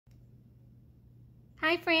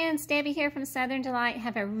Hi friends, Debbie here from Southern Delight.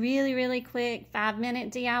 Have a really quick 5-minute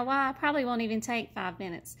DIY. Probably won't even take 5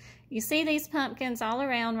 minutes. You see these pumpkins all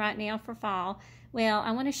around right now for fall. Well, I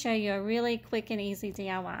want to show you a really quick and easy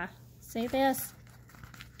DIY. See this?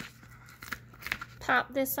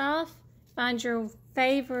 Pop this off. Find your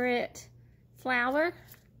favorite flower.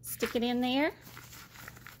 Stick it in there.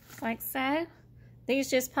 Like so. These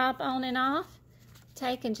just pop on and off.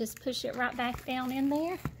 Take and just push it right back down in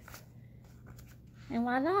there. And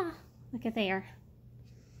voila, look at there.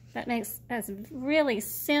 That's really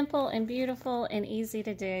simple and beautiful and easy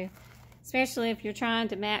to do. Especially if you're trying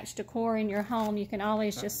to match decor in your home, you can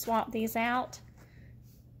always just swap these out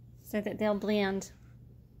so that they'll blend